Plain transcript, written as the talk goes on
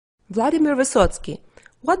Vladimir Vysotsky,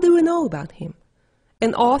 what do we know about him?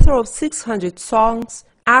 An author of 600 songs,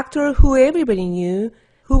 actor who everybody knew,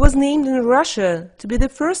 who was named in Russia to be the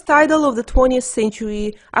first idol of the 20th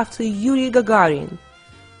century after Yuri Gagarin.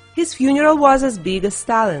 His funeral was as big as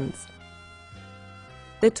Stalin's.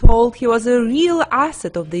 They told he was a real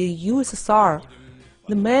asset of the USSR,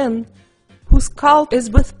 the man whose cult is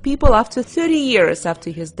with people after 30 years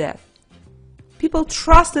after his death. People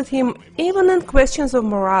trusted him even in questions of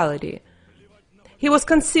morality. He was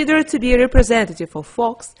considered to be a representative of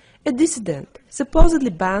folks, a dissident, supposedly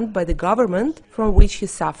banned by the government, from which he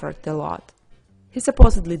suffered a lot. He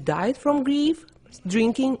supposedly died from grief,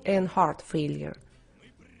 drinking and heart failure.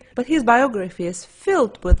 But his biography is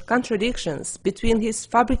filled with contradictions between his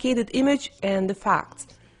fabricated image and the facts.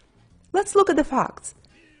 Let's look at the facts.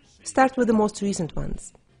 Start with the most recent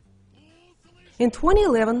ones. In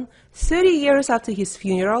 2011, 30 years after his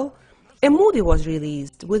funeral, a movie was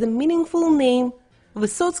released with a meaningful name,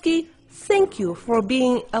 Vysotsky, Thank You for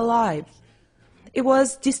Being Alive. It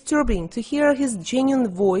was disturbing to hear his genuine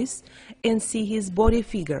voice and see his body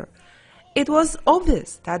figure. It was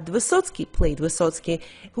obvious that Vysotsky played Vysotsky,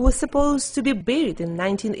 who was supposed to be buried in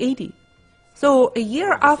 1980. So, a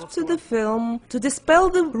year after the film, to dispel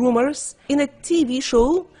the rumors, in a TV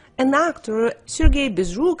show, an actor, Sergei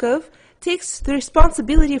Bezrukov, takes the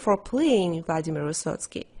responsibility for playing Vladimir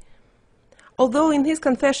Vysotsky. Although in his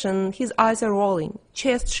confession his eyes are rolling,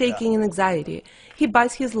 chest shaking in anxiety, he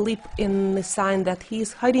bites his lip in a sign that he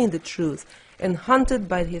is hiding the truth and haunted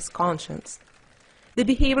by his conscience. The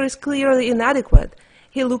behavior is clearly inadequate.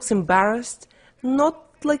 He looks embarrassed,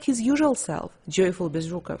 not like his usual self, joyful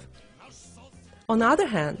Bezrukov. On the other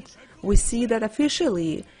hand, we see that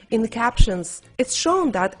officially, in the captions, it's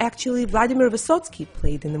shown that actually Vladimir Vysotsky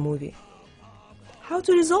played in the movie. How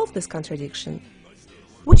to resolve this contradiction?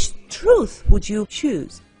 Which truth would you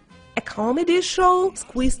choose? A comedy show,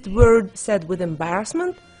 squeezed word said with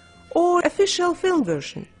embarrassment, or official film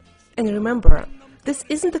version? And remember, this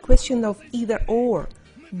isn't a question of either or.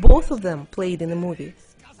 Both of them played in the movie.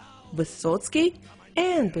 Vysotsky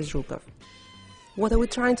and Bezrukov. What are we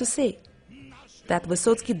trying to say? That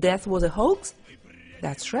Vysotsky's death was a hoax?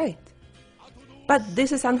 That's right. But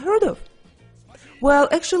this is unheard of. Well,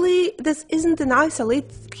 actually, this isn't an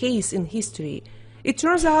isolated case in history. It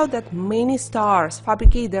turns out that many stars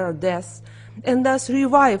fabricate their deaths and thus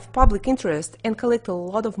revive public interest and collect a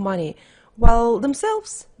lot of money, while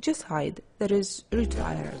themselves just hide, that is,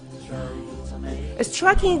 retire. A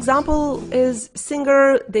striking example is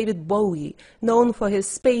singer David Bowie, known for his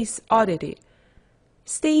space oddity.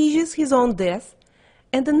 Stages his own death,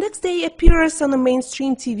 and the next day appears on a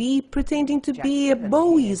mainstream TV pretending to be a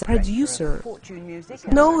Bowie's producer.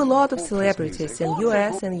 Know a lot of celebrities in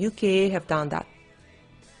US and UK have done that.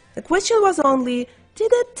 The question was only,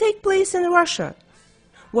 did it take place in Russia?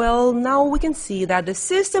 Well, now we can see that the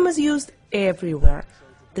system is used everywhere,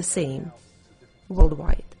 the same,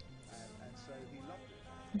 worldwide.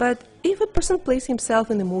 But if a person plays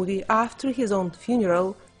himself in a movie after his own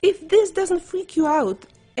funeral, if this doesn't freak you out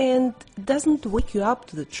and doesn't wake you up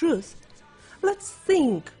to the truth, let's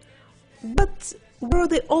think, what were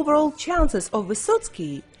the overall chances of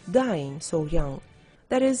Vysotsky dying so young?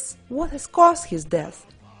 That is, what has caused his death?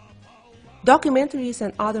 Documentaries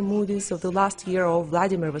and other movies of the last year of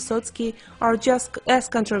Vladimir Vysotsky are just as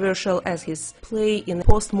controversial as his play in a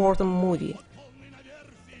post-mortem movie.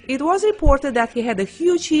 It was reported that he had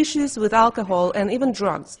huge issues with alcohol and even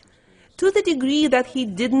drugs, to the degree that he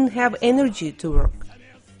didn't have energy to work.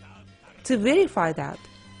 To verify that,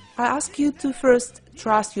 I ask you to first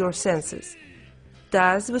trust your senses.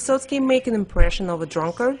 Does Vysotsky make an impression of a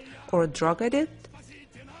drunkard or a drug addict?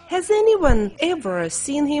 Has anyone ever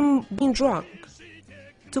seen him being drunk?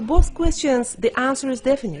 To both questions, the answer is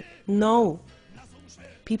definite: no.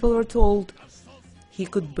 People were told he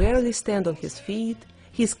could barely stand on his feet,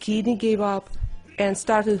 his kidney gave up, and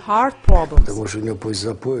started heart problems.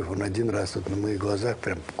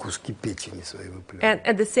 And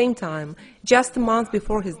at the same time, just a month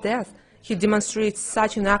before his death, he demonstrates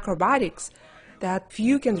such an acrobatics that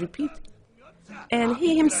few can repeat. And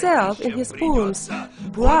he himself, in his poems,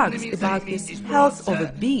 brags about his health of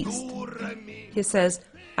a beast. He says,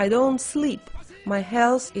 "I don't sleep, my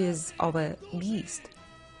health is of a beast."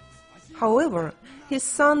 However, his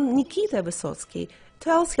son Nikita Vysotsky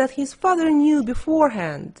tells that his father knew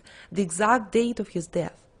beforehand the exact date of his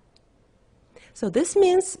death. So this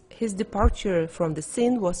means his departure from the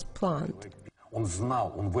scene was planned. Он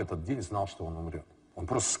знал, он в этот день знал, что он умрет. Он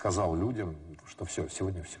просто сказал людям, что все,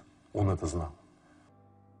 сегодня все. Он это знал.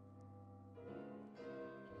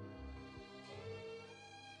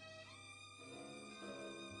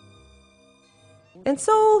 And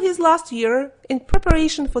so his last year, in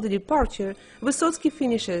preparation for the departure, Vysotsky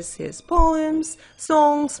finishes his poems,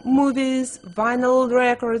 songs, movies, vinyl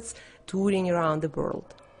records, touring around the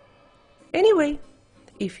world. Anyway,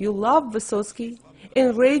 if you love Vysotsky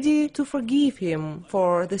and ready to forgive him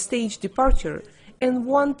for the stage departure and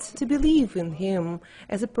want to believe in him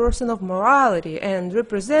as a person of morality and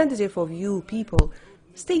representative of you people,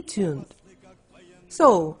 stay tuned.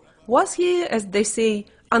 So, was he, as they say,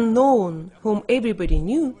 unknown whom everybody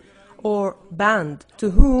knew, or banned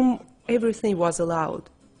to whom everything was allowed?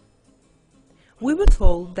 We were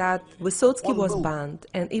told that Vysotsky was banned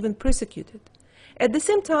and even persecuted. At the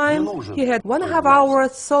same time, he had 1.5-hour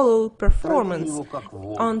solo performance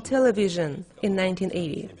on television in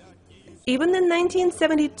 1980. Even in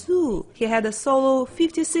 1972, he had a solo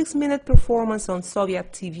 56-minute performance on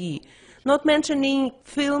Soviet TV, not mentioning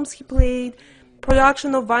films he played,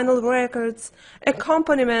 production of vinyl records,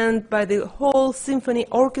 accompaniment by the whole symphony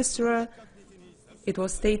orchestra. It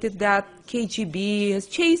was stated that KGB has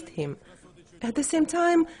chased him. At the same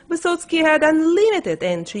time, Vysotsky had unlimited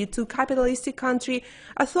entry to capitalistic country.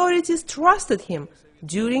 Authorities trusted him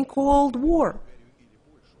during Cold War.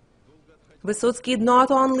 Vysotsky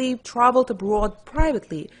not only traveled abroad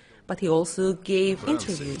privately, but he also gave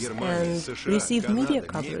interviews and received media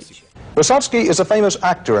coverage. Vysotsky is a famous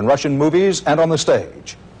actor in Russian movies and on the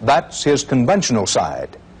stage. That's his conventional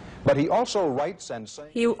side. But he also writes and sings.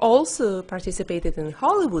 He also participated in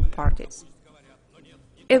Hollywood parties.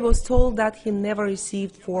 It was told that he never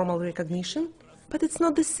received formal recognition, but it's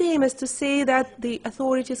not the same as to say that the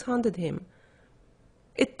authorities hunted him.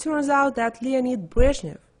 It turns out that Leonid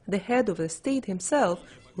Brezhnev, the head of the state himself,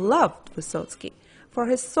 loved Vysotsky for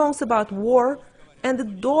his songs about war, and the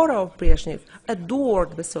daughter of Brezhnev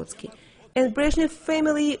adored Vysotsky, and Brezhnev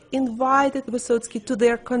family invited Vysotsky to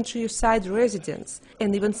their countryside residence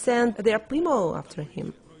and even sent their Primo after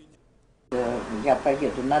him. Я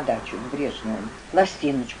поеду на дачу к Брежневу,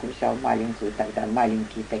 пластиночку взял маленькую, тогда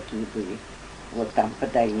маленькие такие были, вот там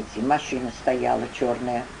подарить, и машина стояла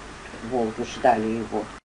черная, Волгу, ждали его.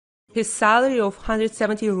 His salary of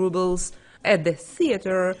 170 rubles at the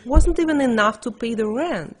theater wasn't even enough to pay the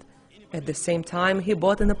rent. At the same time, he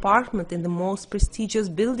bought an apartment in the most prestigious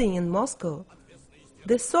building in Moscow.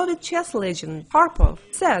 The Soviet chess legend Karpov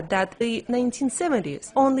said that in the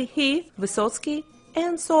 1970s, only he, Vysotsky,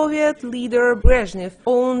 and Soviet leader Brezhnev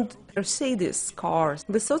owned Mercedes cars.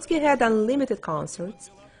 Vysotsky had unlimited concerts,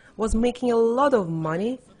 was making a lot of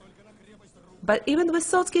money, but even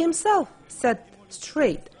Vysotsky himself said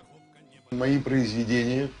straight. Мои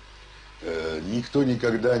произведения никто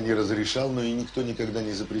никогда не разрешал, но и никто никогда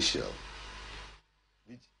не запрещал.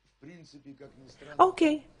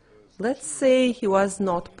 Okay, let's say he was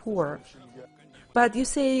not poor, but you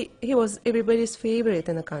say he was everybody's favorite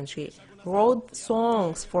in the country, wrote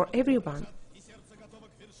songs for everyone.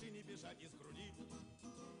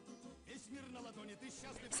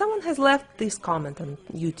 Someone has left this comment on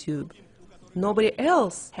YouTube. Nobody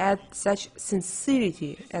else had such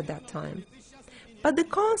sincerity at that time. But the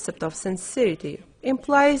concept of sincerity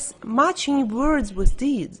implies matching words with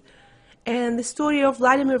deeds, and the story of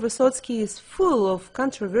Vladimir Vysotsky is full of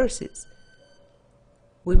controversies.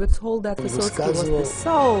 We were told that Vysotsky was the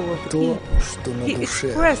soul of the people. He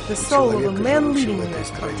expressed the soul of a man living in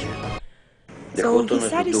this country. So he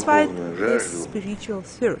satisfied this spiritual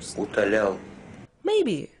thirst.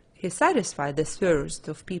 Maybe he satisfied the thirst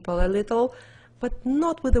of people a little, but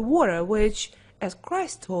not with the water which, as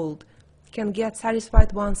Christ told, can get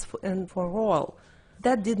satisfied once and for all.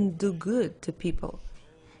 That didn't do good to people.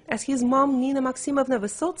 As his mom, Nina Maximovna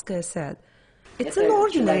Vysotskaya, said, it's an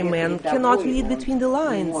ordinary man cannot read between the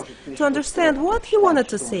lines to understand what he wanted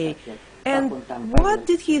to say and what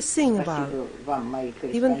did he sing about.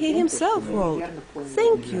 Even he himself wrote,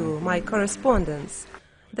 "Thank you, my correspondents,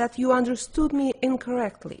 that you understood me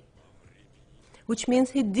incorrectly," which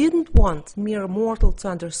means he didn't want mere mortal to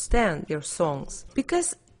understand their songs,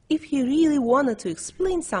 because if he really wanted to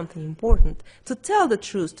explain something important, to tell the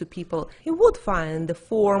truth to people, he would find the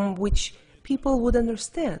form which people would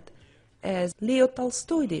understand, as Leo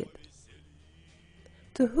Tolstoy did.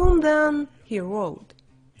 To whom then he wrote?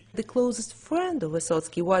 The closest friend of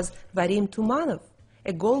Vysotsky was Vadim Tumanov,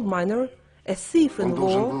 a gold miner, a thief in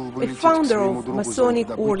law, a founder of Masonic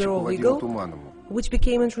Order of Eagle, which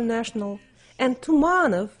became international, and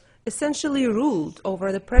Tumanov essentially ruled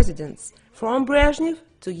over the presidents, from Brezhnev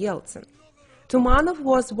to Yeltsin. Tumanov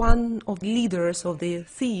was one of the leaders of the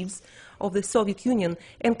thieves of the Soviet Union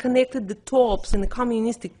and connected the tops in the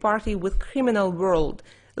Communistic Party with criminal world,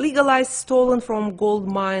 legalized stolen from gold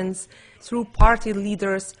mines through party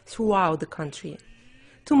leaders throughout the country.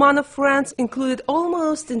 Tuman of friends included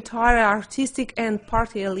almost the entire artistic and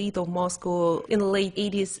party elite of Moscow in the late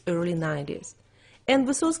 80s, early 90s. And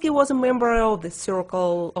Vysotsky was a member of the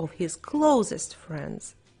circle of his closest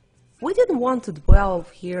friends. We didn't want to dwell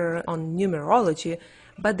here on numerology,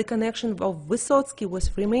 but the connection of Vysotsky with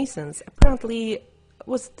Freemasons apparently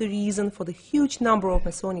was the reason for the huge number of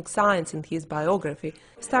Masonic signs in his biography,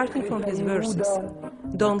 starting from his verses.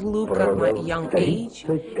 Don't look at my young age,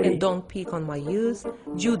 and don't pick on my youth.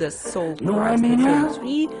 Judas sold Christ at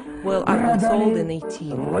 33, while I've been sold in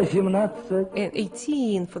 18. And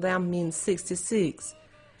 18 for them means 66,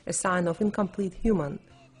 a sign of incomplete human.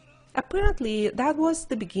 Apparently, that was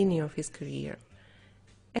the beginning of his career.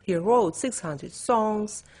 He wrote 600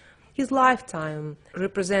 songs. His lifetime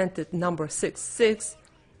represented number 66.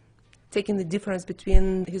 Taking the difference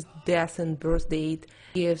between his death and birth date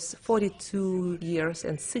gives 42 years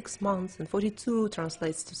and 6 months, and 42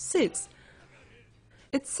 translates to 6.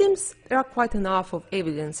 It seems there are quite enough of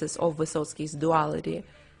evidences of Vysotsky's duality.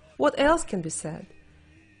 What else can be said?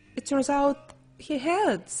 It turns out he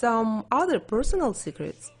had some other personal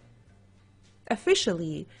secrets.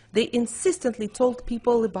 Officially, they insistently told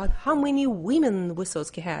people about how many women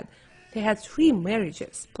Vysotsky had. He had 3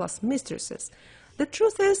 marriages, plus mistresses. The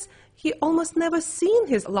truth is, he almost never seen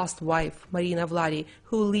his last wife, Marina Vladi,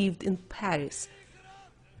 who lived in Paris.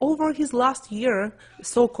 Over his last year,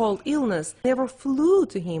 so-called illness never flew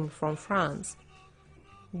to him from France.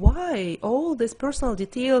 Why all these personal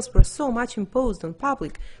details were so much imposed on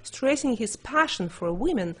public, stressing his passion for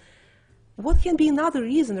women? What can be another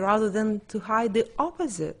reason rather than to hide the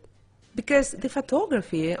opposite? Because the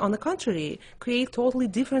photography, on the contrary, creates totally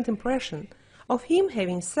different impression of him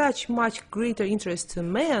having such much greater interest to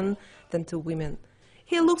men than to women.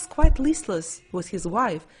 He looks quite listless with his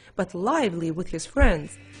wife, but lively with his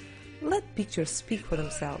friends. Let pictures speak for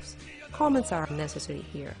themselves. Comments are necessary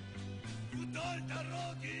here.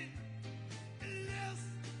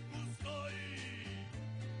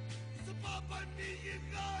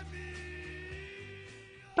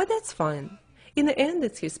 But that's fine. In the end,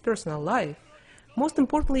 it's his personal life. Most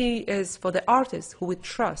importantly is for the artist who we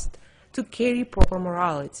trust to carry proper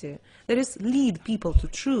morality, that is, lead people to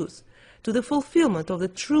truth, to the fulfillment of the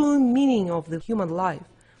true meaning of the human life,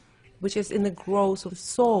 which is in the growth of the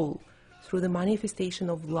soul through the manifestation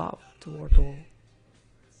of love toward all.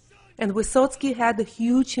 And Vysotsky had a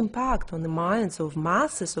huge impact on the minds of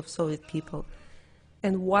masses of Soviet people.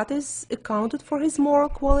 And what is accounted for his moral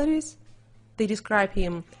qualities? They describe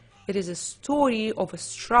him, it is a story of a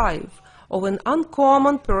strive of an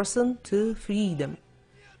uncommon person to freedom.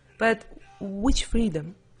 But which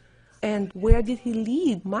freedom? And where did he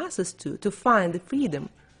lead masses to find the freedom?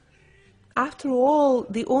 After all,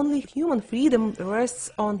 the only human freedom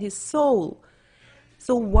rests on his soul.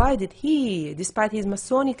 So why did he, despite his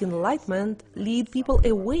Masonic enlightenment, lead people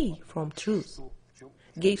away from truth?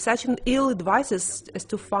 Gave such an ill advice as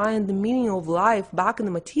to find the meaning of life back in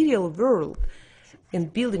the material world, in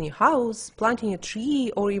building a house, planting a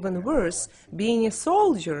tree, or even worse, being a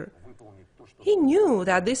soldier. He knew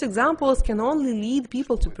that these examples can only lead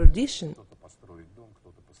people to perdition.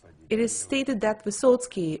 It is stated that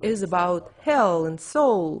Vysotsky is about hell and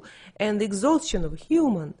soul and the exhaustion of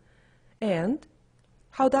human. And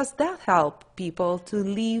how does that help people to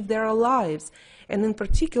live their lives, and in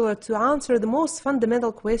particular to answer the most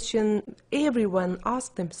fundamental question everyone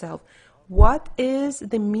asks themselves: what is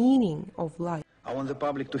the meaning of life? I want the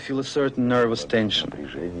public to feel a certain nervous tension.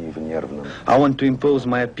 I want to impose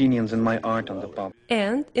my opinions and my art on the public.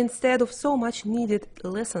 And instead of so much needed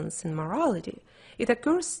lessons in morality, it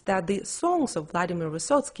occurs that the songs of Vladimir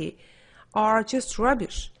Vysotsky are just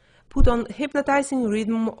rubbish, put on hypnotizing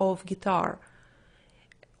rhythm of guitar.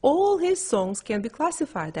 All his songs can be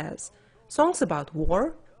classified as songs about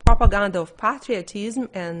war, propaganda of patriotism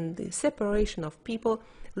and the separation of people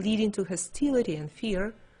leading to hostility and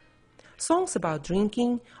fear, songs about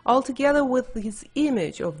drinking, altogether with his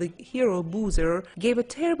image of the hero boozer, gave a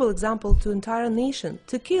terrible example to entire nation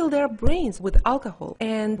to kill their brains with alcohol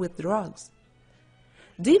and with drugs.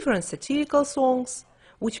 Different satirical songs,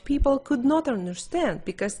 which people could not understand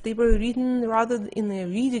because they were written rather in a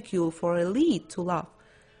ridicule for elite to laugh,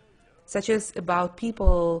 such as about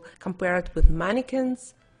people compared with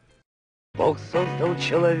mannequins, Бог создал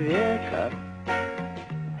человека.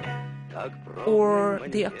 or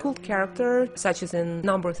the occult character, such as in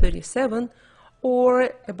number 37, or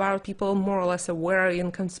about people more or less aware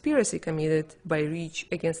in conspiracy committed by rich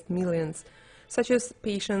against millions, such as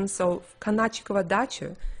patients of Kanachikova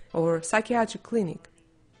dacha or psychiatric clinic,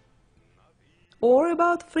 or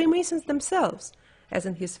about Freemasons themselves, as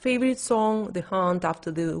in his favorite song, The Hunt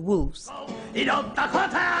After the Wolves.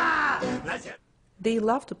 They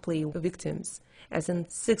love to play victims, as in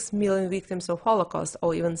 6 million victims of Holocaust,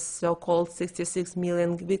 or even so-called 66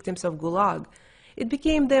 million victims of Gulag. It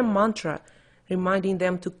became their mantra, reminding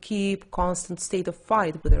them to keep constant state of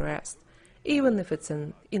fight with the rest, even if it's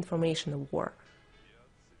an information war.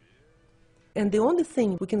 And the only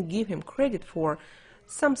thing we can give him credit for,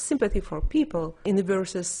 some sympathy for people, in the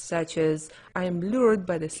verses such as, "I am lured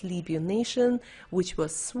by the sleepy nation, which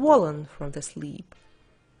was swollen from the sleep,"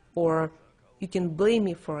 or, "You can blame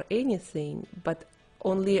me for anything, but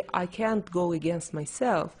only I can't go against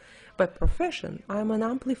myself. By profession, I am an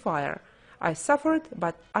amplifier. I suffered,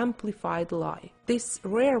 but amplified lie." These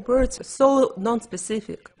rare words are so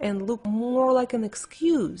non-specific and look more like an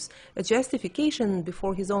excuse, a justification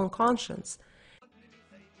before his own conscience.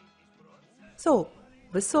 So,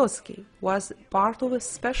 Vysotsky was part of a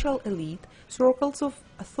special elite, circles of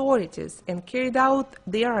authorities, and carried out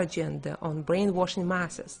their agenda on brainwashing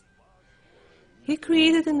masses. He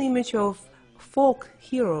created an image of folk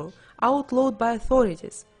hero outlawed by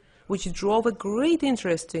authorities, which drove a great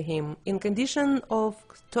interest to him in condition of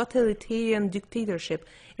totalitarian dictatorship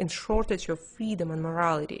and shortage of freedom and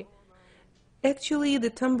morality. Actually, the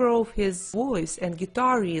timbre of his voice and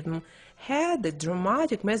guitar rhythm had a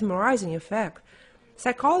dramatic, mesmerizing effect.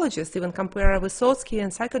 Psychologists even compare Vysotsky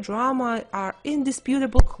and psychodrama are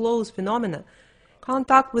indisputable close phenomena.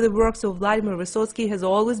 Contact with the works of Vladimir Vysotsky has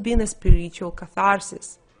always been a spiritual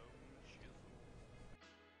catharsis.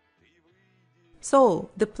 So,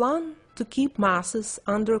 the plan to keep masses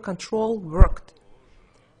under control worked.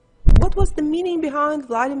 What was the meaning behind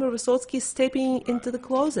Vladimir Vysotsky stepping into the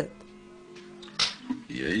closet?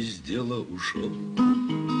 Я из дела ушел,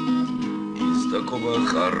 из такого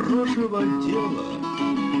хорошего дела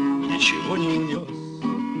ничего не унес,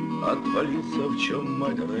 отвалился, в чем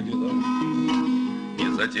мать родила, и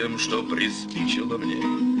за тем, что приспичило мне,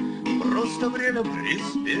 просто время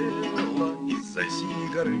приспело, из-за синей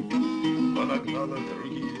горы понагнало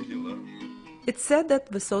другие дела. It's said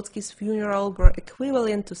that Vysotsky's funeral were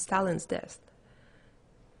equivalent to Stalin's death.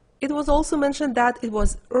 It was also mentioned that it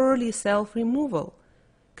was early self-removal,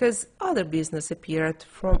 because other business appeared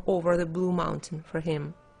from over the Blue Mountain for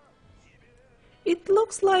him. It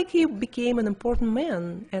looks like he became an important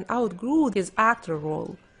man and outgrew his actor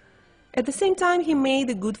role. At the same time, he made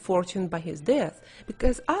a good fortune by his death,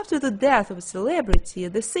 because after the death of a celebrity,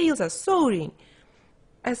 the sales are soaring.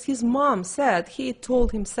 As his mom said, he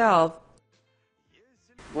told himself,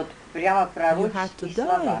 "You had to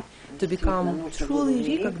die to become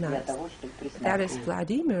truly recognized." That is,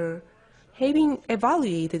 Vladimir, having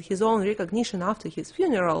evaluated his own recognition after his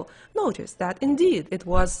funeral, noticed that indeed it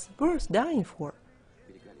was worth dying for.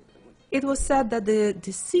 It was said that the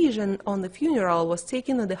decision on the funeral was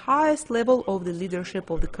taken at the highest level of the leadership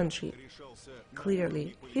of the country.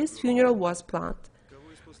 Clearly, his funeral was planned.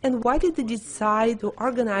 And why did they decide to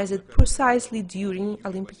organize it precisely during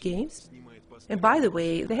Olympic Games? And by the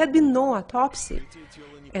way, there had been no autopsy,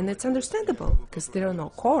 and it's understandable, because there are no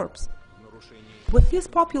corpses. With his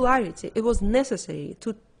popularity, it was necessary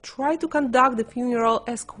to try to conduct the funeral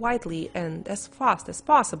as quietly and as fast as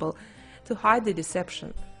possible to hide the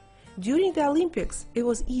deception. During the Olympics, it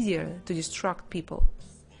was easier to distract people.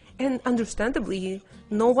 And understandably,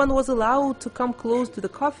 no one was allowed to come close to the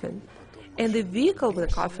coffin. And the vehicle with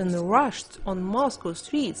the coffin rushed on Moscow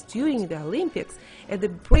streets during the Olympics at the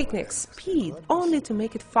breakneck speed, only to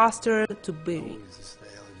make it faster to bury.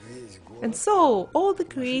 And so, all the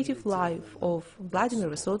creative life of Vladimir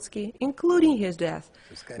Vysotsky, including his death,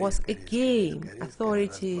 was a game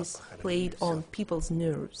authorities played on people's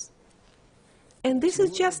nerves. And this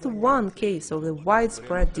is just one case of the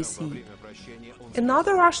widespread deceit.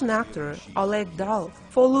 Another Russian actor, Oleg Dal,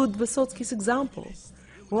 followed Vysotsky's example.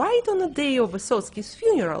 Right on the day of Vysotsky's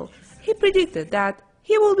funeral, he predicted that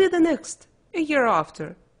he will be the next, a year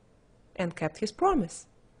after, and kept his promise.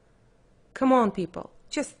 Come on, people,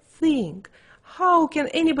 just think, how can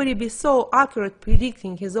anybody be so accurate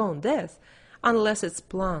predicting his own death unless it's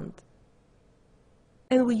planned?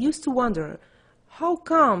 And we used to wonder, how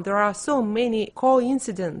come there are so many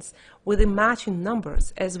coincidences with the matching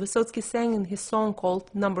numbers, as Vysotsky sang in his song called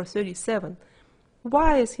Number 37?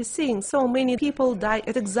 Why is he seeing so many people die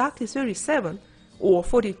at exactly 37 or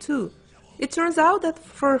 42? It turns out that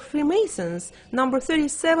for Freemasons, number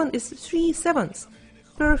 37 is 3 sevens,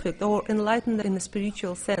 perfect or enlightened in a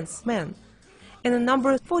spiritual sense man. And the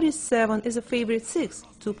number 47 is a favorite 6,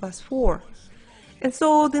 2 plus 4. And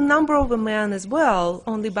so the number of a man as well,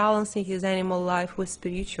 only balancing his animal life with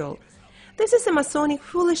spiritual. This is a Masonic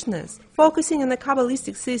foolishness, focusing on a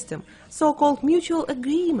Kabbalistic system, so-called mutual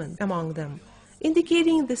agreement among them,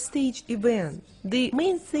 indicating the staged event. The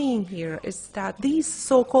main thing here is that these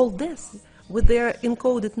so-called deaths, with their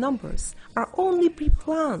encoded numbers, are only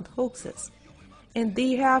pre-planned hoaxes, and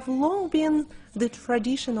they have long been the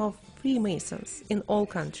tradition of Freemasons in all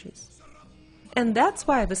countries. And that's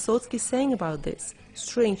why Vysotsky sang about this,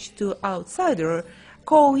 strange to outsider,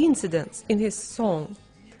 coincidence in his song.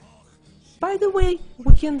 By the way,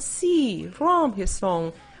 we can see from his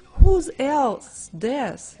song whose else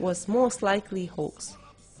death was most likely hoax.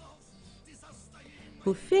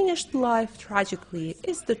 Who finished life tragically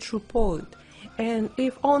is the true poet, and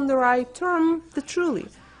if on the right term, the truly.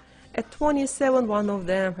 At 27, one of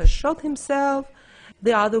them has shot himself,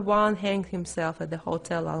 the other one hanged himself at the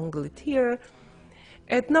Hotel Angleterre.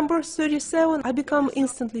 At number 37, I become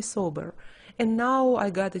instantly sober, and now I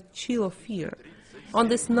got a chill of fear. On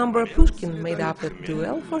this number, Pushkin made up a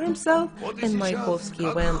duel for himself, and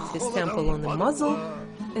Mayakovsky went his temple on the muzzle,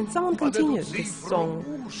 and someone continued this song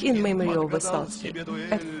in memory of Vysotsky.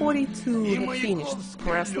 At 42 had finished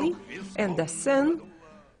Presley, and Dassin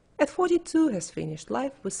at 42 has finished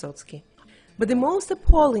life Vysotsky. But the most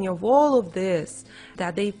appalling of all of this,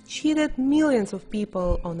 that they've cheated millions of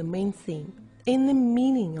people on the main theme, in the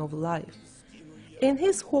meaning of life. In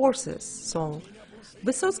his Horses song,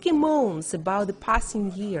 Vysotsky moans about the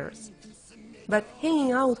passing years, but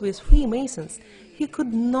hanging out with Freemasons, he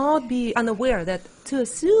could not be unaware that to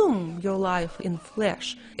assume your life in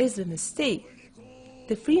flesh is a mistake.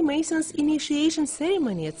 The Freemasons' initiation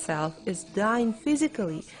ceremony itself is dying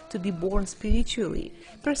physically to be born spiritually,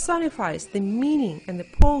 personifies the meaning and the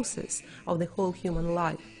process of the whole human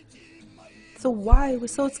life. So why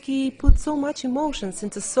Vysotsky put so much emotions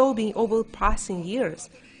into sobbing over passing years?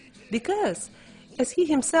 Because, as he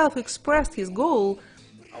himself expressed his goal,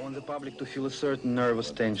 I want the public to feel a certain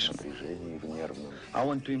nervous tension. I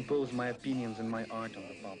want to impose my opinions and my art on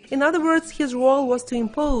the public. In other words, his role was to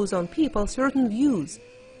impose on people certain views,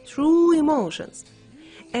 true emotions,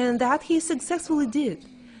 and that he successfully did.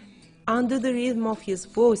 Under the rhythm of his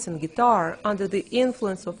voice and guitar, under the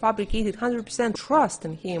influence of fabricated 100% trust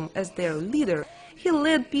in him as their leader, he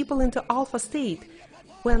led people into alpha state.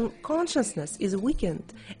 When consciousness is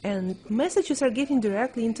weakened and messages are given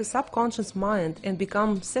directly into subconscious mind and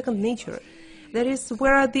become second nature, that is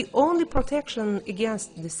where the only protection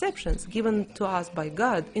against deceptions given to us by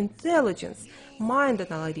God, intelligence, mind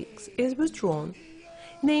analytics, is withdrawn.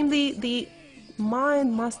 Namely, the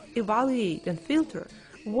mind must evaluate and filter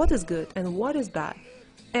what is good and what is bad.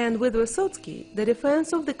 And with Vysotsky, the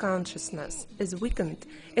defense of the consciousness is weakened,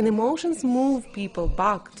 and emotions move people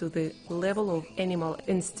back to the level of animal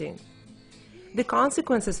instinct. The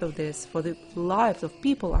consequences of this for the lives of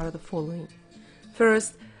people are the following.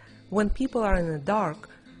 First, when people are in the dark,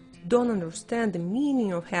 don't understand the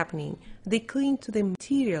meaning of happening, they cling to the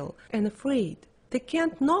material and afraid. They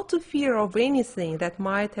can't not to fear of anything that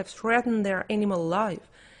might have threatened their animal life,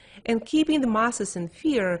 and keeping the masses in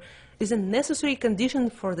fear is a necessary condition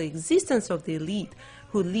for the existence of the elite,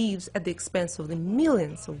 who lives at the expense of the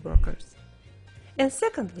millions of workers. And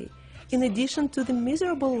secondly, in addition to the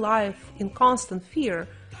miserable life in constant fear,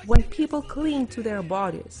 when people cling to their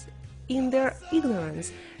bodies, in their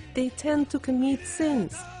ignorance, they tend to commit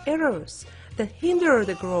sins, errors, that hinder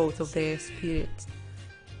the growth of their spirit.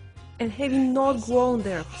 And having not grown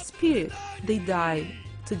their spirit, they die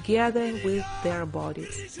together with their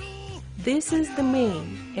bodies. This is the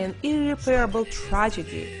main and irreparable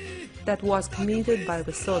tragedy that was committed by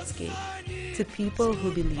Vysotsky to people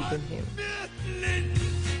who believe in him.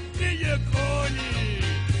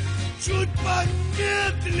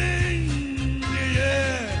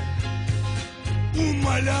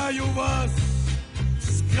 Умоляю вас,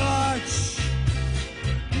 вскачь,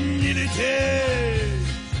 не лететь.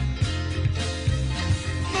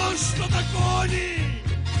 Но что-то кони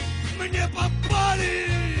мне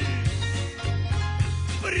попались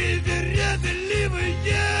привередливые,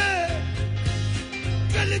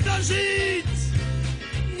 коли дожить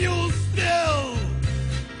не успел,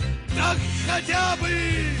 так хотя бы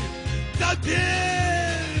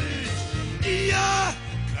допеть. И я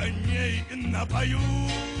коней напою,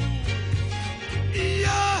 и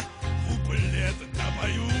я куплет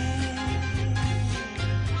допою.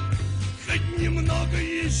 Хоть немного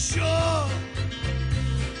еще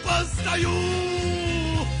постою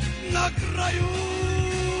на краю.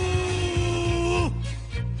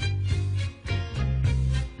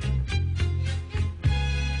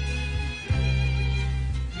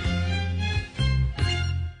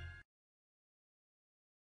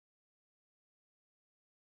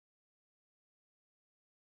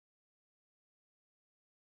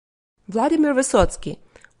 Vladimir Vysotsky.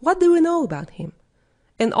 What do we know about him?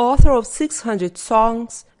 An author of 600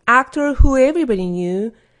 songs, actor who everybody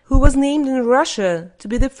knew, who was named in Russia to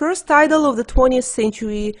be the first idol of the 20th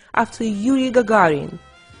century after Yuri Gagarin.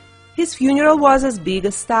 His funeral was as big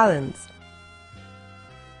as Stalin's.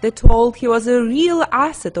 They told he was a real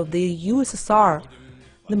asset of the USSR,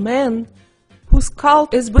 the man whose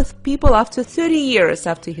cult is with people after 30 years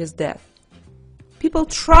after his death. People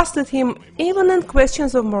trusted him even in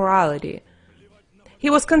questions of morality.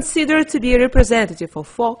 He was considered to be a representative of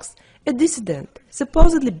Fox, a dissident,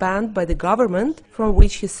 supposedly banned by the government, from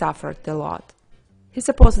which he suffered a lot. He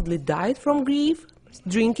supposedly died from grief,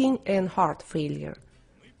 drinking and heart failure.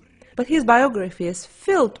 But his biography is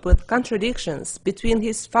filled with contradictions between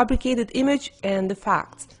his fabricated image and the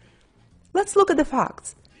facts. Let's look at the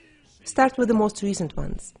facts. Start with the most recent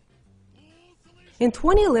ones. In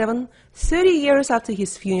 2011, 30 years after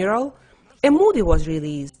his funeral, a movie was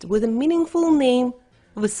released with a meaningful name,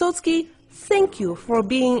 Vysotsky, Thank You for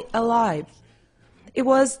Being Alive. It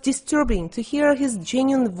was disturbing to hear his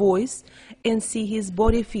genuine voice and see his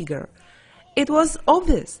body figure. It was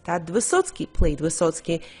obvious that Vysotsky played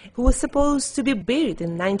Vysotsky, who was supposed to be buried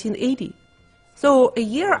in 1980. So, a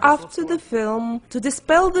year after the film, to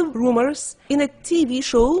dispel the rumors, in a TV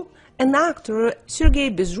show, an actor,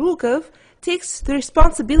 Sergei Bezrukov, takes the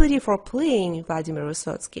responsibility for playing Vladimir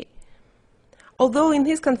Vysotsky. Although in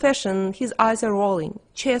his confession his eyes are rolling,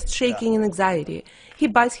 chest shaking in anxiety, he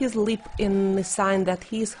bites his lip in a sign that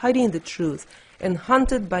he is hiding the truth and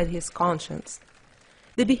haunted by his conscience.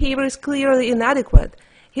 The behavior is clearly inadequate.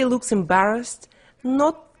 He looks embarrassed,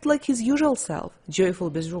 not like his usual self, joyful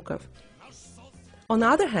Bezrukov. On the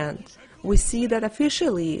other hand, we see that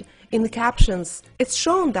officially, in the captions, it's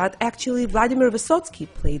shown that actually Vladimir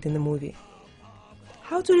Vysotsky played in the movie.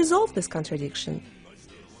 How to resolve this contradiction?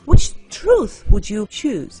 Which truth would you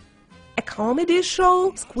choose? A comedy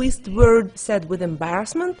show, squeezed word said with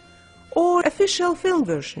embarrassment, or official film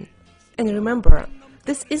version? And remember,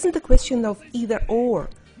 this isn't a question of either or.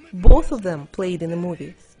 Both of them played in the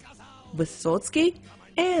movie. Vysotsky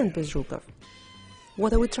and Bezrukov.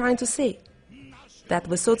 What are we trying to say? That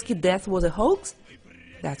Vysotsy's death was a hoax?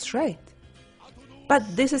 That's right.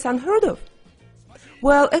 But this is unheard of.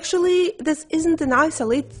 Well, actually, this isn't an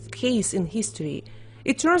isolated case in history.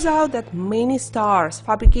 It turns out that many stars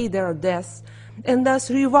fabricate their deaths and thus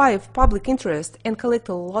revive public interest and collect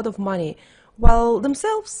a lot of money, while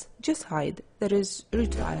themselves just hide, that is,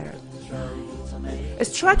 retire. A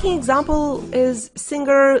striking example is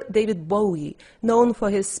singer David Bowie, known for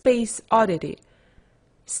his Space Oddity.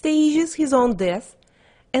 Stages his own death,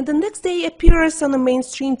 and the next day appears on a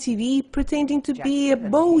mainstream TV pretending to be a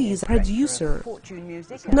Bowie's producer.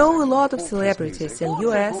 Know a lot of celebrities in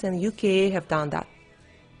US and UK have done that.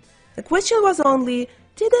 The question was only,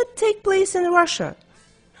 did it take place in Russia?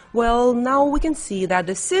 Well, now we can see that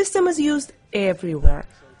the system is used everywhere,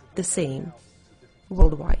 the same,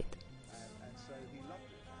 worldwide.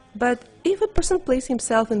 But if a person plays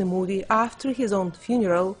himself in a movie after his own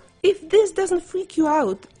funeral, if this doesn't freak you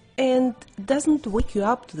out and doesn't wake you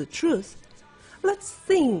up to the truth, let's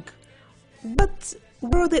think, what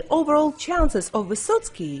were the overall chances of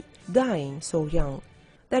Vysotsky dying so young?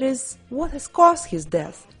 That is, what has caused his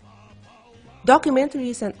death?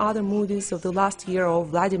 Documentaries and other movies of the last year of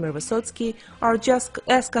Vladimir Vysotsky are just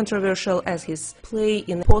as controversial as his play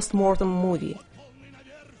in a post-mortem movie.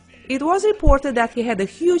 It was reported that he had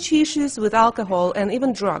huge issues with alcohol and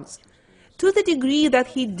even drugs, to the degree that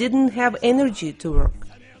he didn't have energy to work.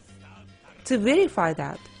 To verify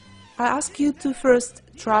that, I ask you to first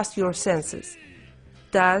trust your senses.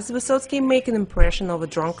 Does Vysotsky make an impression of a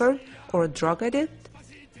drunkard or a drug addict?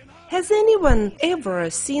 Has anyone ever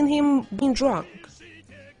seen him being drunk?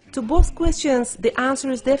 To both questions, the answer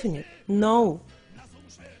is definite: no.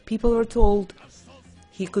 People were told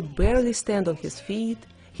he could barely stand on his feet,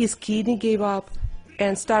 his kidney gave up,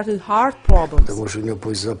 and started heart problems. And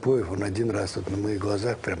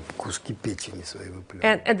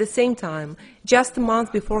at the same time, just a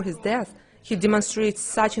month before his death, he demonstrates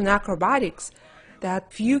such an acrobatics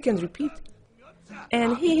that few can repeat.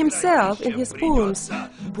 And he himself, in his poems,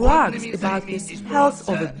 brags about his health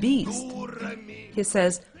of a beast. He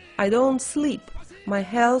says, "I don't sleep, my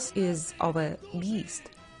health is of a beast."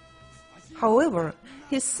 However,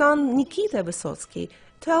 his son Nikita Vysotsky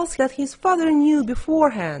tells that his father knew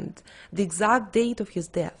beforehand the exact date of his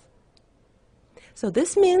death. So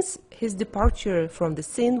this means his departure from the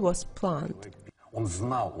scene was planned. Он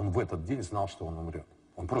знал, он в этот день знал, что он умрет.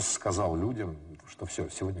 Он просто сказал людям, что все,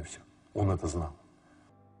 сегодня все. Он это знал.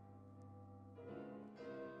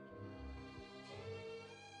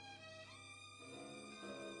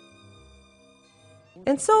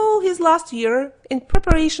 And so, his last year, in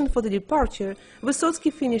preparation for the departure,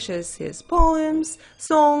 Vysotsky finishes his poems,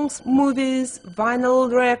 songs, movies,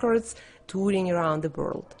 vinyl records, touring around the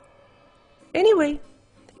world. Anyway,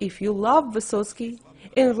 if you love Vysotsky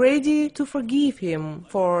and ready to forgive him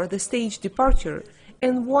for the stage departure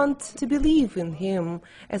and want to believe in him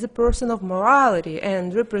as a person of morality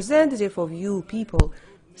and representative of you people,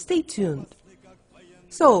 stay tuned.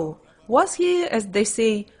 So, was he, as they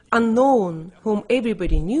say, unknown, whom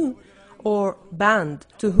everybody knew, or banned,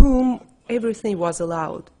 to whom everything was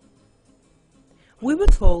allowed? We were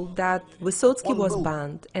told that Vysotsky was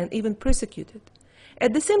banned and even persecuted.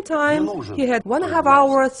 At the same time, he had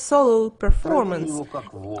 1.5-hour solo performance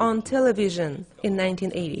on television in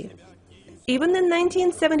 1980. Even in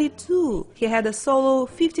 1972, he had a solo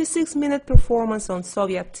 56-minute performance on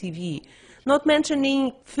Soviet TV, not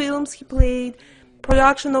mentioning films he played,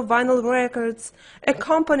 production of vinyl records,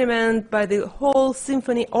 accompaniment by the whole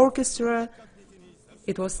symphony orchestra.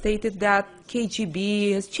 It was stated that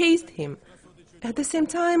KGB has chased him. At the same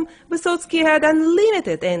time, Vysotsky had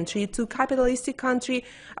unlimited entry to capitalistic country.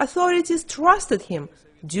 Authorities trusted him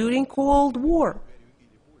during Cold War.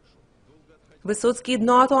 Vysotsky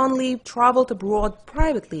not only traveled abroad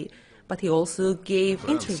privately, but he also gave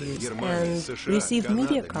interviews and received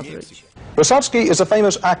media coverage. Vysotsky is a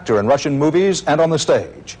famous actor in Russian movies and on the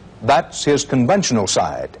stage. That's his conventional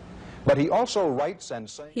side. But he also writes and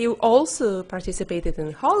sings. He also participated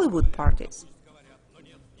in Hollywood parties.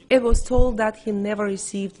 It was told that he never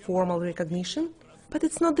received formal recognition, but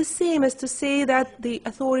it's not the same as to say that the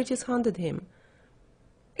authorities hunted him.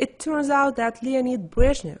 It turns out that Leonid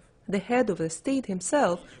Brezhnev, the head of the state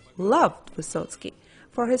himself, loved Vysotsky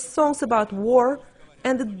for his songs about war,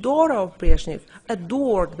 and the daughter of Brezhnev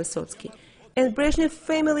adored Vysotsky, and Brezhnev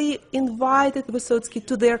family invited Vysotsky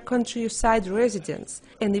to their countryside residence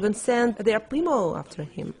and even sent their limo after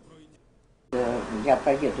him. Я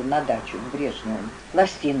поеду на дачу к Брежневу.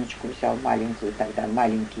 Пластиночку взял маленькую, тогда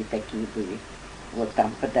маленькие такие были. Вот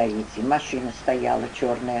там подарить. И машина стояла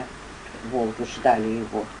черная, Волгу, ждали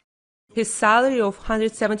его. His salary of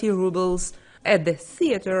 170 rubles at the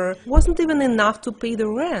theater wasn't even enough to pay the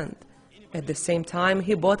rent. At the same time,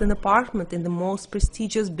 he bought an apartment in the most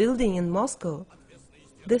prestigious building in Moscow.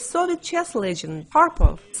 The Soviet chess legend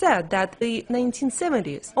Karpov said that in the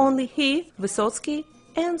 1970s, only he, Vysotsky,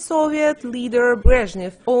 and Soviet leader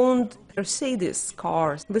Brezhnev owned Mercedes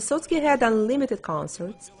cars. Vysotsky had unlimited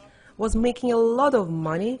concerts, was making a lot of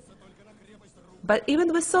money, but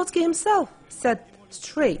even Vysotsky himself said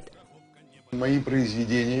straight. Мои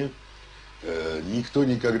произведения никто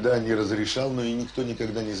никогда не разрешал, но и никто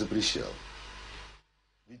никогда не запрещал.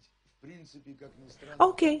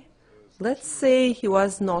 Okay, let's say he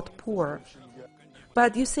was not poor,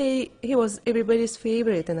 but you say he was everybody's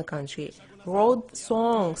favorite in the country, wrote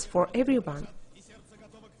songs for everyone.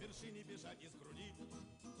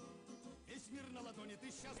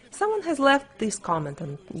 Someone has left this comment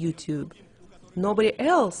on YouTube. Nobody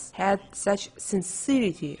else had such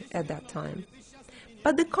sincerity at that time.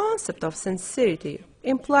 But the concept of sincerity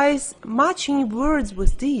implies matching words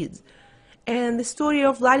with deeds, and the story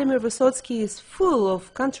of Vladimir Vysotsky is full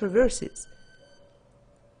of controversies.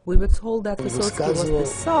 We were told that Vysotsky was the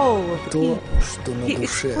soul of the people. He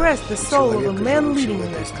expressed the soul of a man living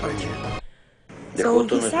in this country. So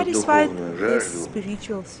he satisfied this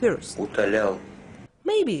spiritual thirst.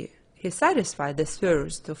 Maybe he satisfied the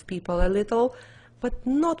thirst of people a little, but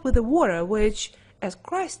not with the water which, as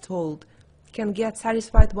Christ told, can get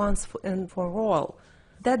satisfied once and for all.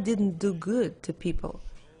 That didn't do good to people.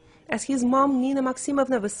 As his mom, Nina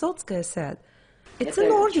Maximovna Vysotskaya, said, it's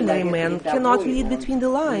an ordinary man cannot read between the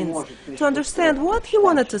lines to understand what he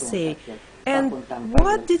wanted to say and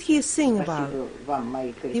what did he sing about.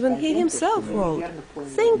 Even he himself wrote,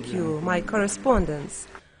 "Thank you, my correspondents,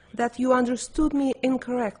 that you understood me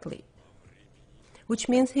incorrectly," which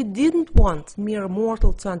means he didn't want mere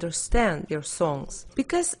mortal to understand their songs,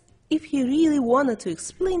 because if he really wanted to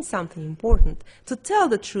explain something important, to tell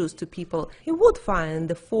the truth to people, he would find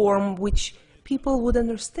the form which people would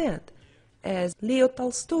understand, as Leo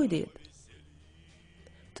Tolstoy did.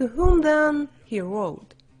 To whom then he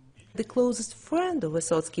wrote? The closest friend of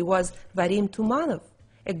Vysotsky was Vadim Tumanov,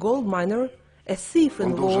 a gold miner, a thief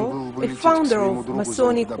in law, a founder of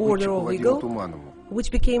Masonic Order of Eagle, which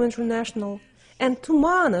became international, and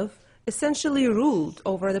Tumanov essentially ruled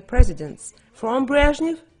over the presidents, from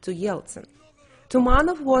Brezhnev to Yeltsin.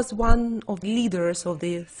 Tumanov was one of the leaders of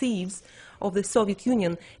the thieves of the Soviet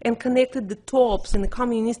Union and connected the tops in the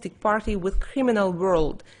Communistic Party with criminal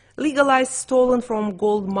world, legalized stolen from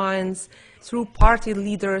gold mines through party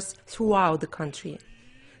leaders throughout the country.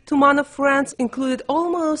 Tuman of France included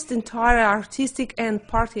almost the entire artistic and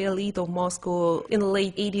party elite of Moscow in the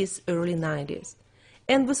late 80s, early 90s.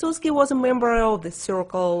 And Vysotsky was a member of the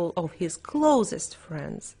circle of his closest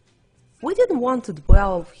friends. We didn't want to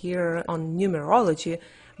dwell here on numerology,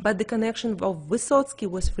 but the connection of Vysotsky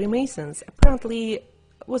with Freemasons apparently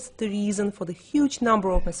was the reason for the huge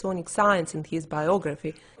number of Masonic signs in his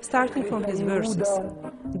biography, starting from his verses.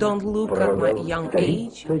 Don't look at my young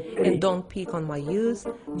age, and don't pick on my youth.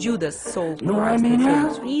 Judas sold Christ in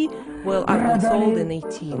 33, while I've been sold in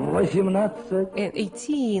 18. And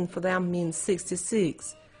 18 for them means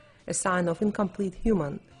 66, a sign of incomplete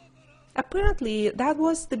human. Apparently, that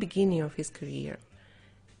was the beginning of his career.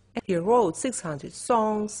 He wrote 600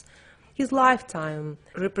 songs. His lifetime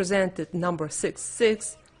represented number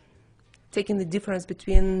 66. Taking the difference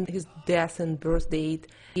between his death and birth date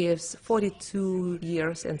gives 42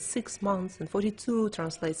 years and 6 months, and 42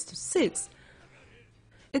 translates to 6.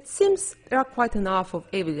 It seems there are quite enough of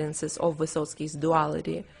evidences of Vysotsky's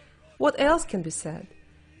duality. What else can be said?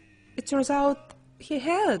 It turns out he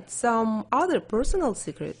had some other personal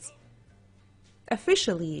secrets.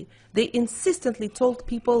 Officially, they insistently told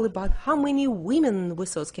people about how many women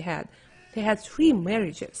Vysotsky had. He had 3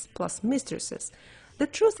 marriages, plus mistresses. The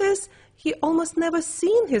truth is, he almost never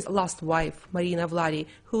seen his last wife, Marina Vladi,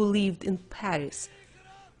 who lived in Paris.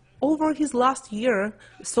 Over his last year,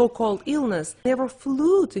 so-called illness never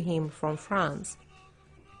flew to him from France.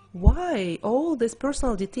 Why all these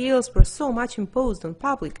personal details were so much imposed on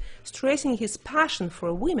public, stressing his passion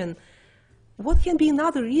for women? What can be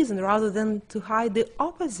another reason rather than to hide the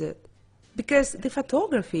opposite? Because the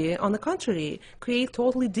photography, on the contrary, creates a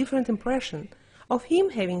totally different impression of him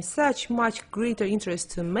having such much greater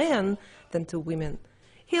interest to men than to women.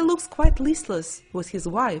 He looks quite listless with his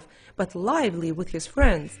wife, but lively with his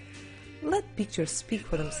friends. Let pictures speak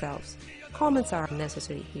for themselves. Comments are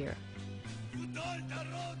necessary here.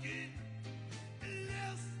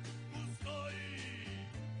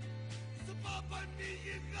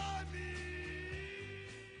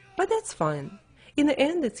 But that's fine. In the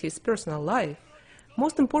end, it's his personal life.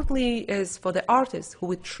 Most importantly is for the artist who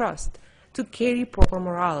we trust to carry proper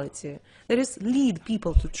morality, that is, lead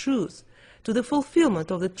people to truth, to the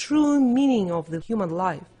fulfillment of the true meaning of the human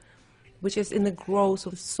life, which is in the growth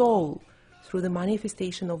of the soul through the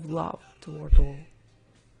manifestation of love toward all.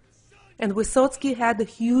 And Vysotsky had a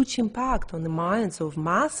huge impact on the minds of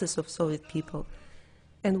masses of Soviet people.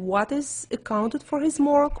 And what is accounted for his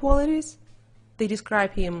moral qualities? They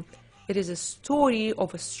describe him, it is a story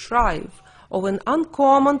of a strive of an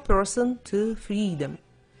uncommon person to freedom.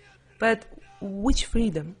 But which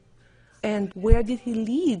freedom? And where did he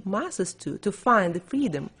lead masses to find the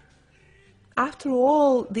freedom? After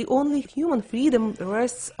all, the only human freedom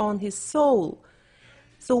rests on his soul.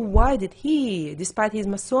 So why did he, despite his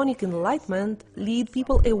Masonic enlightenment, lead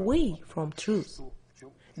people away from truth?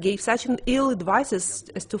 Gave such an ill advice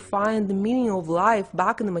as to find the meaning of life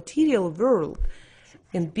back in the material world,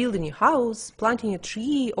 in building a house, planting a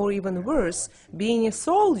tree, or even worse, being a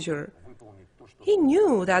soldier. He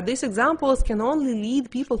knew that these examples can only lead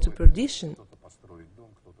people to perdition.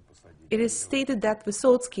 It is stated that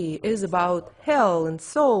Vysotsky is about hell and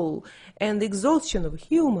soul and the exhaustion of a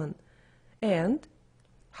human. And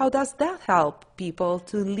how does that help people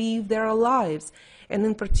to live their lives, and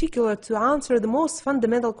in particular to answer the most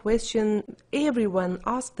fundamental question everyone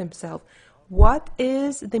asks themselves: what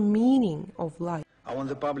is the meaning of life? I want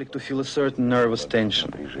the public to feel a certain nervous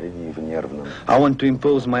tension. I want to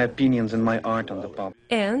impose my opinions and my art on the public.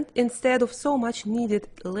 And instead of so much needed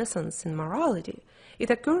lessons in morality,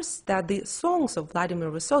 it occurs that the songs of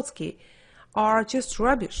Vladimir Vysotsky are just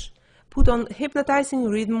rubbish, put on hypnotizing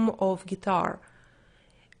rhythm of guitar.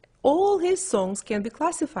 All his songs can be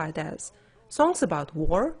classified as songs about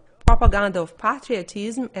war, propaganda of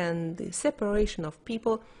patriotism and the separation of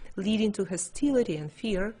people leading to hostility and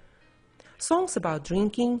fear, songs about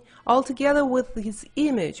drinking, altogether with his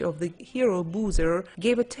image of the hero boozer,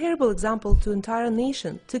 gave a terrible example to entire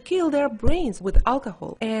nation to kill their brains with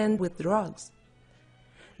alcohol and with drugs.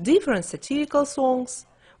 Different satirical songs,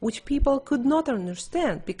 which people could not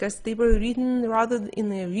understand because they were written rather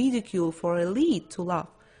in a ridicule for elite to laugh,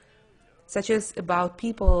 such as about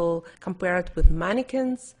people compared with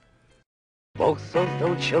mannequins, Бог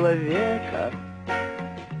создал человека.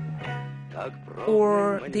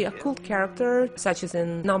 or the occult character, such as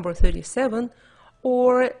in number 37,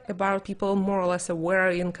 or about people more or less aware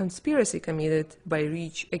in conspiracy committed by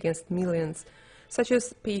rich against millions, such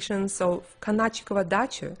as patients of Kanachikova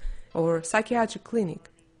dacha or psychiatric clinic,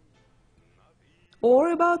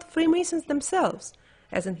 or about Freemasons themselves,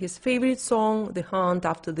 as in his favorite song, The Hunt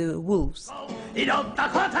After the Wolves.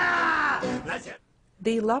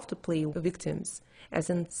 They love to play victims, as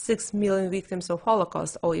in 6 million victims of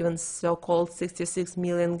Holocaust, or even so-called 66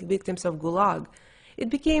 million victims of Gulag. It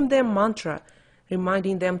became their mantra,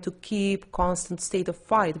 reminding them to keep constant state of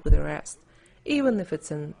fight with the rest, even if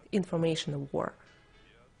it's an information war.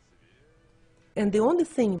 And the only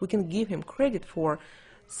thing we can give him credit for,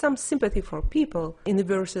 some sympathy for people, in the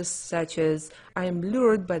verses such as, "I am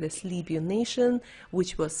lured by the sleepy nation,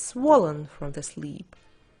 which was swollen from the sleep,"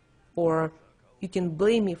 or, "You can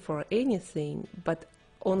blame me for anything, but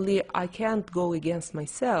only I can't go against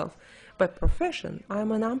myself. By profession, I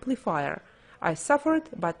am an amplifier. I suffered,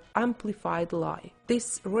 but amplified lie."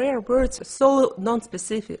 These rare words are so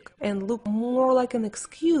non-specific and look more like an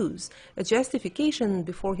excuse, a justification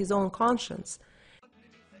before his own conscience.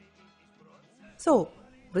 So,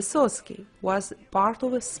 Vysotsky was part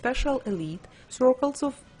of a special elite, circles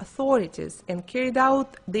of authorities, and carried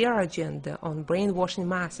out their agenda on brainwashing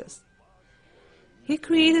masses. He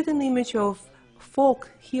created an image of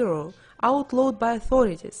folk hero outlawed by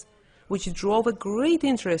authorities, which drove a great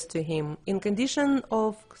interest to him in condition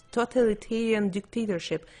of totalitarian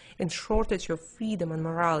dictatorship and shortage of freedom and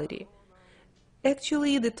morality.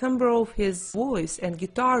 Actually, the timbre of his voice and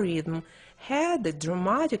guitar rhythm had a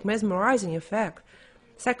dramatic, mesmerizing effect.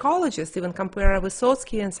 Psychologists even compare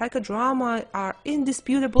Vysotsky and psychodrama are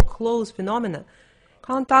indisputable close phenomena.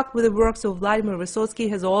 Contact with the works of Vladimir Vysotsky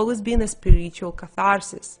has always been a spiritual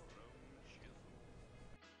catharsis.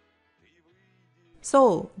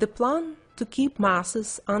 So, the plan to keep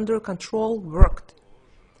masses under control worked.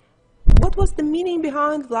 What was the meaning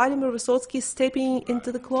behind Vladimir Vysotsky stepping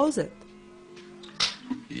into the closet?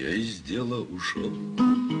 Я из дела ушел,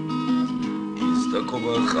 из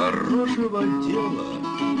такого хорошего дела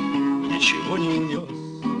ничего не унес,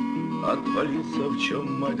 отвалился, в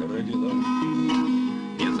чем мать родила.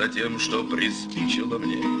 И за тем, что приспичило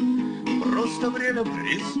мне, просто время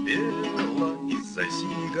приспело, из-за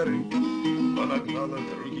синей горы понагнало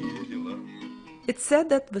другие дела. It's said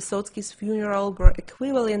that Vysotsky's funeral were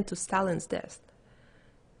equivalent to Stalin's death.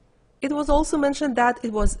 It was also mentioned that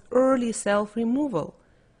it was early self-removal,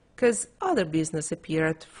 because other business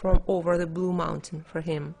appeared from over the Blue Mountain for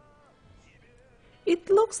him. It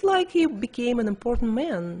looks like he became an important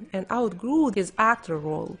man and outgrew his actor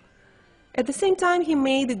role. At the same time, he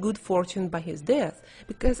made a good fortune by his death,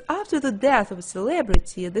 because after the death of a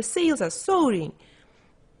celebrity, the sales are soaring.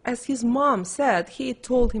 As his mom said, he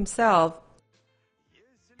told himself,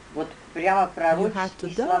 "You had to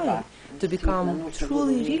die to become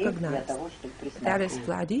truly recognized." That is,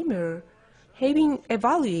 Vladimir, having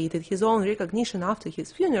evaluated his own recognition after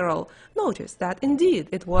his funeral, noticed that indeed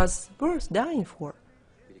it was worth dying for.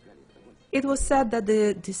 It was said that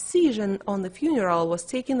the decision on the funeral was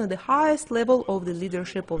taken at the highest level of the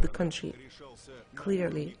leadership of the country.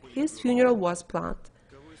 Clearly, his funeral was planned.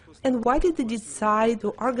 And why did they decide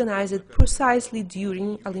to organize it precisely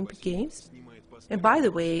during Olympic Games? And by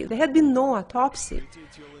the way, there had been no autopsy,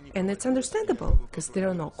 and it's understandable, because there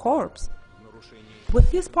are no corpses. With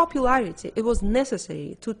his popularity, it was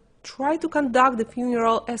necessary to try to conduct the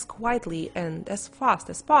funeral as quietly and as fast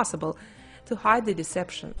as possible to hide the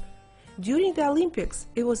deception. During the Olympics,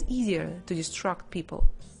 it was easier to distract people.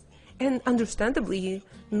 And understandably,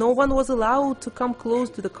 no one was allowed to come close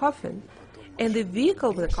to the coffin. And the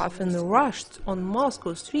vehicle with the coffin rushed on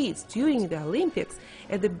Moscow streets during the Olympics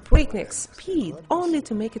at a breakneck speed, only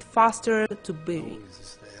to make it faster to bury.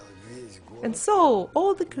 And so,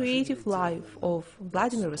 all the creative life of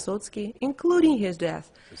Vladimir Vysotsky, including his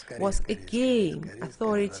death, was a game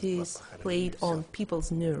authorities played on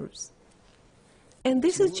people's nerves. And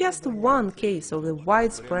this is just one case of the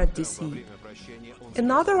widespread deceit.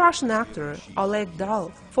 Another Russian actor, Oleg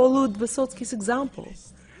Dal, followed Vysotsky's example.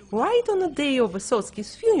 Right on the day of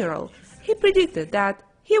Vysotsky's funeral, he predicted that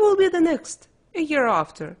he will be the next, a year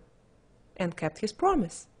after, and kept his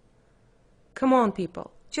promise. Come on,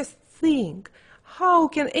 people, just think, how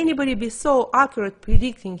can anybody be so accurate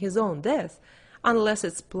predicting his own death unless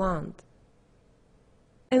it's planned?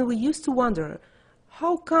 And we used to wonder,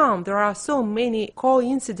 how come there are so many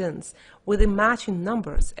coincidences with the matching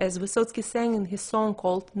numbers, as Vysotsky sang in his song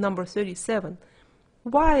called Number 37?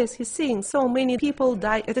 Why is he seeing so many people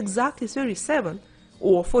die at exactly 37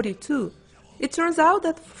 or 42? It turns out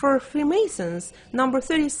that for Freemasons, number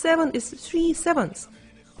 37 is 3 sevens,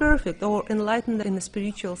 perfect or enlightened in a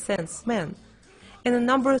spiritual sense man. And the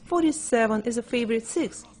number 47 is a favorite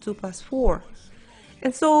 6, 2 plus 4.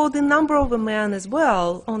 And so the number of a man as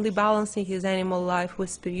well, only balancing his animal life with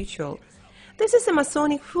spiritual. This is a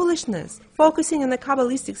Masonic foolishness, focusing on a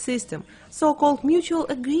Kabbalistic system, so-called mutual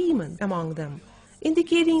agreement among them,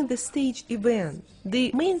 indicating the staged event.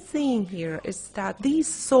 The main thing here is that these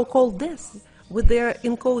so-called deaths, with their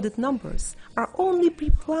encoded numbers, are only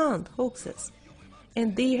pre-planned hoaxes,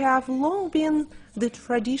 and they have long been the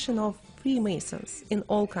tradition of Freemasons in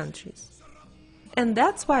all countries. And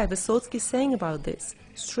that's why Vysotsky sang about this,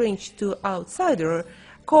 strange to outsider,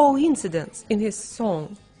 coincidence in his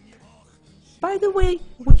song. By the way,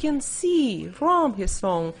 we can see from his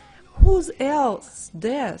song whose else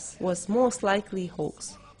death was most likely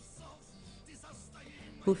hoax.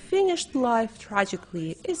 Who finished life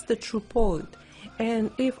tragically is the true poet,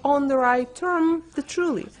 and if on the right term, the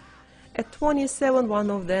truly. At 27,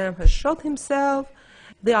 one of them has shot himself,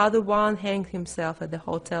 the other one hanged himself at the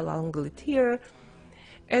Hotel Angleterre.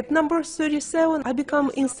 At number 37, I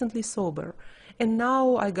become instantly sober, and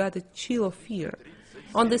now I got a chill of fear.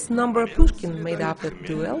 On this number, Pushkin made up a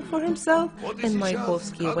duel for himself, and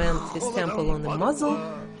Mayakovsky went his temple on the muzzle,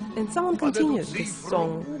 and someone continued this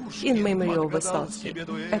song in memory of Vysotsky.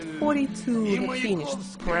 At 42 had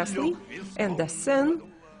finished Presley, and Dassin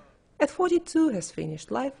at 42 has finished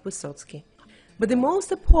life Vysotsky. But the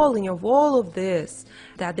most appalling of all of this,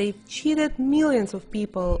 that they've cheated millions of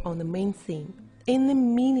people on the main theme, in the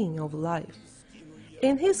meaning of life.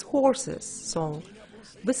 In his Horses song,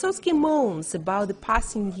 Vysotsky moans about the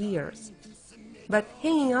passing years, but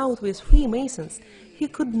hanging out with Freemasons, he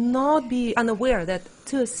could not be unaware that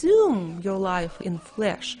to assume your life in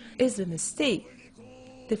flesh is a mistake.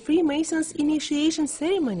 The Freemasons' initiation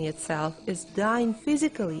ceremony itself is dying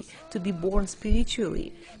physically to be born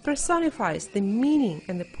spiritually, personifies the meaning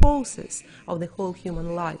and the process of the whole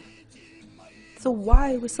human life. So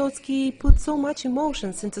why Vysotsky put so much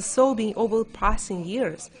emotions into sobbing over passing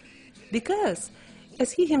years? Because,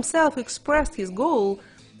 as he himself expressed his goal,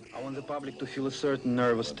 I want the public to feel a certain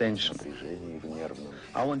nervous tension.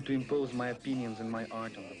 I want to impose my opinions and my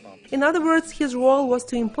art on the public. In other words, his role was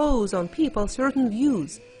to impose on people certain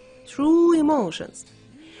views, true emotions,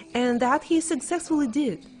 and that he successfully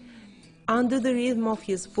did. Under the rhythm of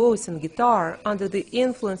his voice and guitar, under the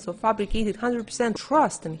influence of fabricated 100%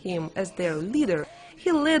 trust in him as their leader,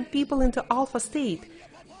 he led people into alpha state.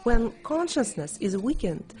 When consciousness is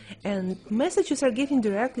weakened and messages are getting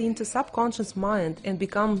directly into subconscious mind and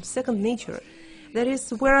become second nature, that is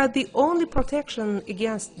where the only protection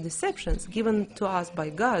against deceptions given to us by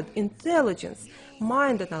God, intelligence,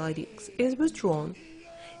 mind analytics, is withdrawn.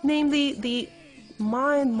 Namely, the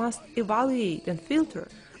mind must evaluate and filter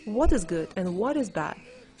what is good and what is bad.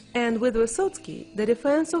 And with Vysotsky, the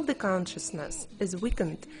defense of the consciousness is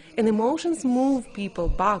weakened, and emotions move people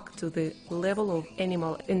back to the level of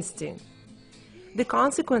animal instinct. The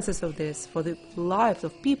consequences of this for the lives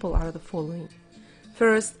of people are the following.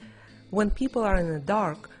 First, when people are in the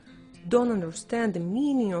dark, don't understand the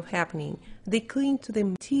meaning of happening, they cling to the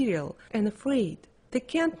material and afraid. They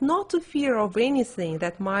can't not to fear of anything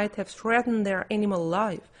that might have threatened their animal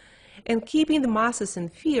life, and keeping the masses in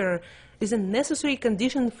fear is a necessary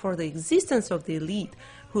condition for the existence of the elite,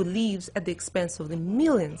 who lives at the expense of the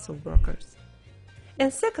millions of workers.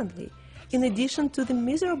 And secondly, in addition to the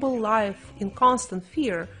miserable life in constant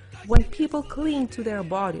fear, when people cling to their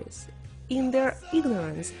bodies, in their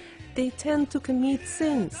ignorance, they tend to commit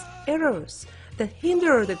sins, errors, that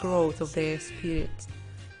hinder the growth of their spirits.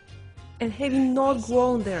 And having not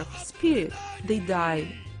grown their spirit, they die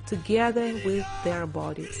together with their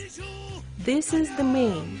bodies. This is the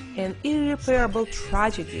main and irreparable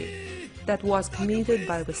tragedy that was committed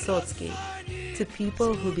by Vysotsky to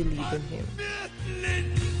people who believe in him.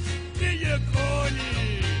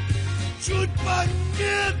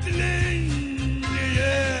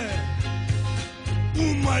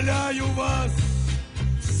 Умоляю вас,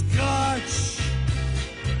 вскачь,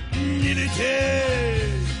 не лететь.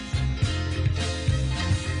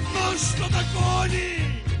 Но что-то кони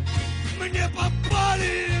мне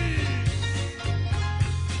попали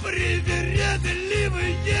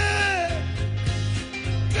привередливые,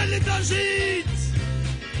 коли дожить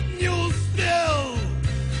не успел,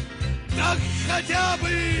 так хотя бы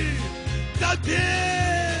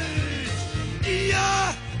допеть. И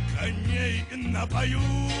я коней напою,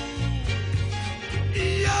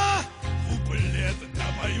 и я куплет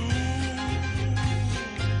допою.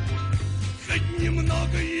 Хоть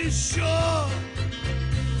немного еще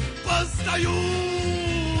постою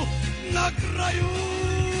на краю.